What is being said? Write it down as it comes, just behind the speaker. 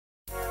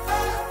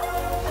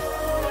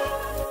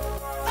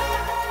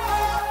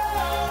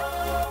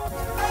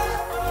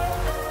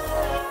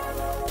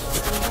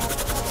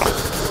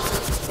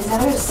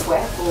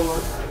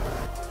pause.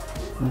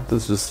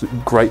 There's just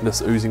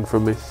greatness oozing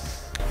from me. Is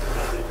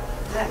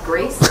that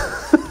grease?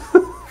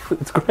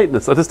 It's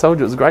greatness. I just told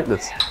you it's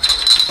greatness.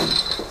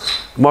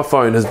 My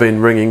phone has been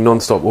ringing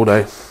non-stop all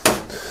day.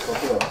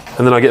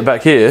 And then I get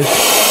back here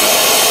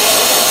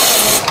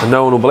and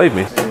no one will believe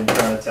me. So you're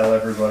trying to tell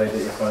everybody that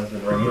your phone's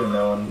been ringing and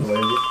no one believes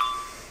you?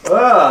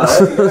 Ah,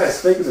 there you go.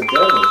 Speak of the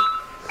devil.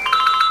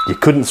 You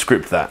couldn't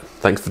script that.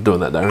 Thanks for doing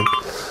that, Darren.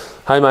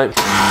 Hey, mate.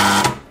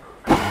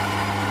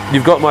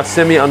 You've got my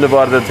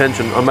semi-undivided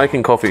attention. I'm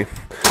making coffee.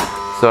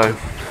 So,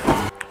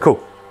 cool.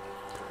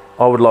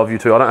 I would love you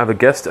to. I don't have a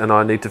guest and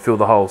I need to fill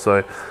the hole.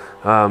 So,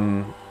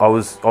 I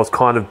was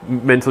kind of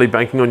mentally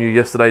banking on you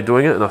yesterday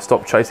doing it and I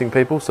stopped chasing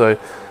people. So,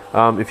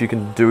 if you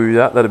can do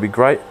that, that'd be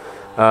great.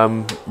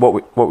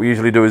 What we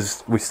usually do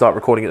is we start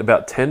recording at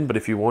about 10, but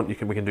if you want,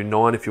 we can do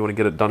 9 if you want to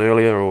get it done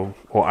earlier, or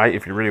 8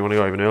 if you really want to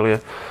go even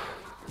earlier.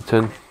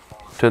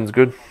 10's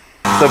good.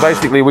 So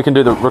basically, we can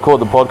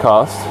record the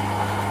podcast,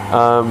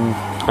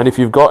 and if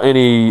you've got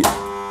any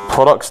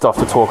product stuff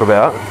to talk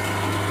about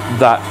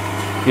that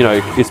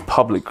is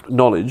public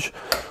knowledge,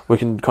 we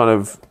can kind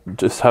of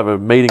just have a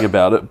meeting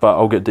about it. But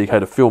I'll get DK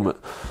to film it.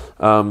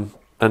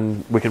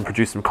 And we can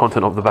produce some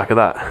content off the back of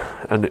that,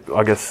 and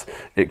I guess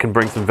it can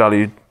bring some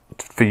value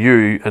for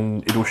you,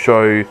 and it'll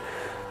show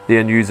the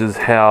end users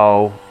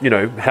how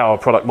a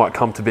product might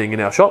come to being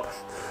in our shop,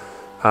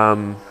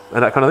 and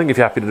that kind of thing. If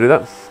you're happy to do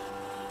that,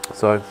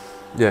 so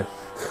yeah.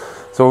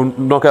 So we'll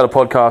knock out a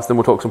podcast, then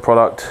we'll talk some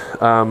product.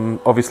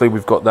 Obviously,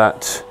 we've got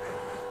that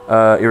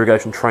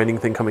irrigation training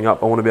thing coming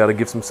up. I want to be able to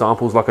give some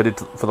samples like I did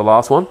for the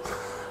last one.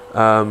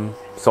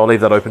 So I'll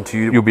leave that open to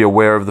you. You'll be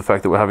aware of the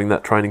fact that we're having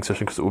that training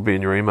session because it will be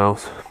in your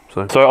emails.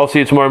 So I'll see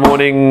you tomorrow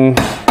morning,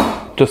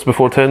 just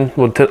before 10,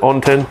 or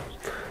on 10.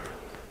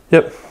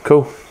 Yep,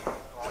 cool.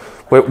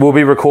 We'll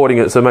be recording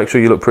it, so make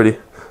sure you look pretty.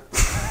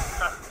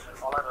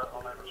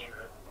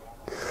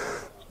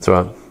 It's all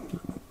right.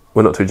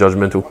 We're not too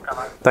judgmental.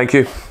 Thank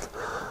you.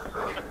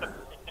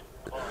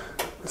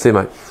 See you,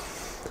 mate.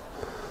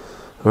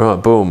 All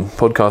right, boom.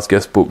 Podcast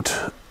guest booked.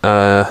 Who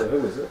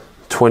was it?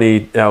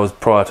 20 hours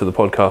prior to the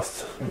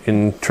podcast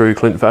in true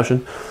Clint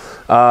fashion.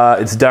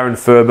 It's Darren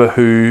Ferber,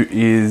 who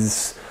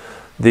is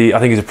I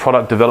think he's a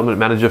product development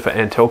manager for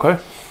Antelco,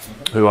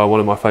 who are one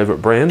of my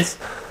favourite brands.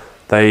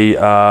 They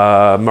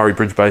are Murray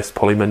Bridge-based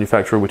poly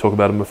manufacturer. We talk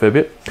about them a fair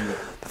bit.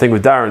 The thing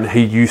with Darren,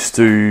 he used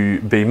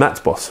to be Matt's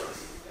boss.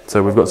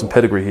 So we've got some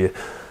pedigree here.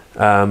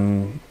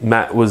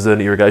 Matt was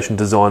an irrigation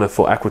designer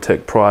for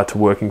Aquatech prior to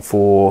working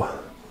for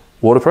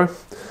Waterpro.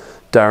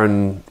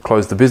 Darren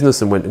closed the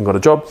business and went and got a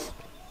job,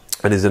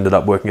 and he's ended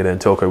up working at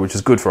Antelco, which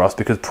is good for us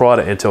because prior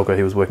to Antelco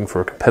he was working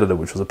for a competitor,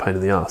 which was a pain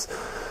in the ass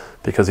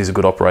because he's a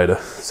good operator.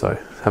 So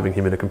having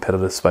him in a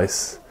competitor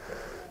space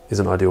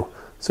isn't ideal.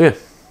 So yeah,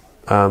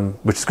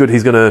 which is good.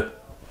 He's going to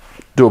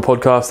do a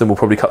podcast, and we'll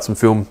probably cut some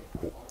film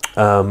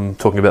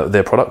talking about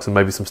their products and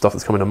maybe some stuff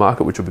that's coming to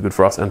market, which will be good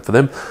for us and for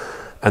them.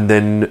 And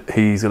then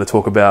he's going to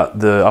talk about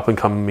the up and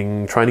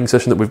coming training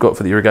session that we've got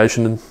for the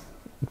irrigation and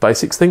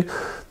basics thing.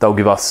 They'll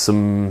give us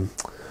some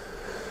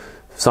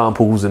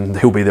samples, and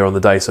he'll be there on the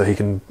day, so he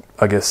can,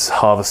 I guess,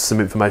 harvest some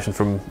information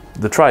from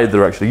the trade that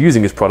are actually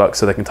using his products,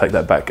 so they can take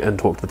that back and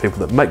talk to the people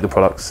that make the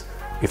products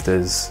if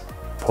there's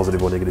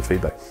positive or negative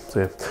feedback. So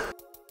yeah.